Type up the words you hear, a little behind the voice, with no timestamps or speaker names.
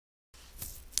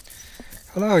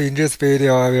Hello, in this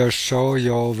video I will show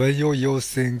you when you're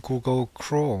using Google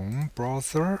Chrome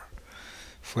browser.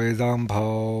 For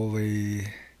example, we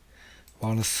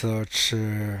want to search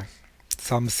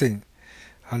something,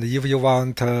 and if you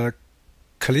want to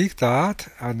click that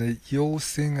and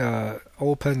using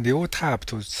open new tab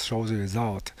to show the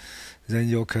result, then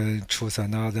you can choose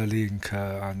another link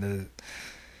and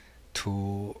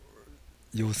to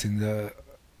using the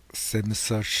same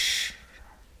search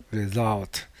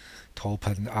result to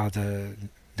open other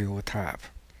new tab.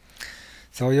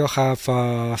 So you have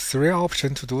three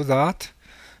options to do that.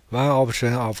 One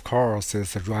option, of course,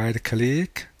 is right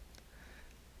click,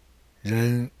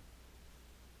 then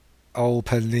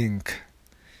open link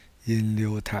in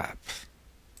new tab.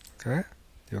 Okay,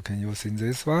 you can use in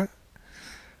this one,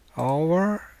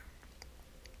 or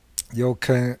you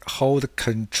can hold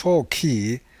Control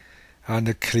key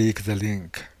and click the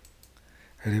link.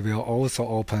 It will also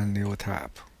open new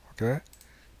tab. Okay,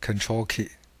 Control key.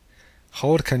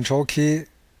 Hold Control key,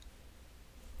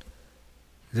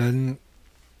 then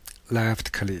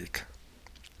left click.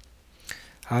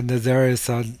 And there is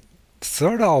a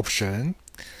third option.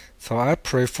 So I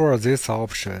prefer this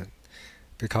option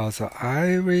because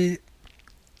every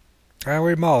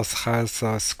mouse has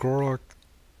a scroll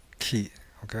key.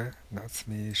 Okay, let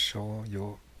me show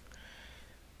you.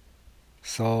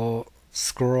 So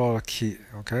scroll key.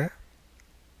 Okay.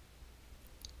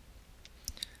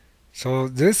 So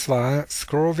this one,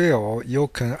 scroll wheel, you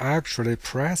can actually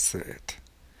press it.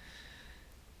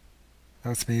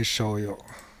 Let me show you.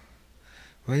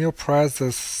 When you press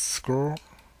the scroll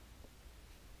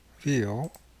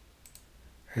wheel,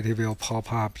 it will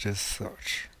pop up this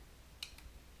search.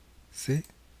 See?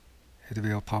 It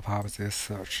will pop up this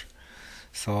search.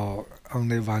 So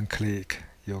only one click,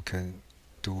 you can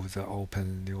do the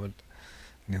open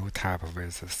new tab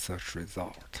with the search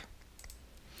result.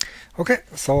 Okay,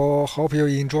 so hope you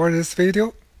enjoyed this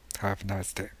video. Have a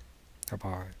nice day.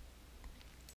 Bye-bye.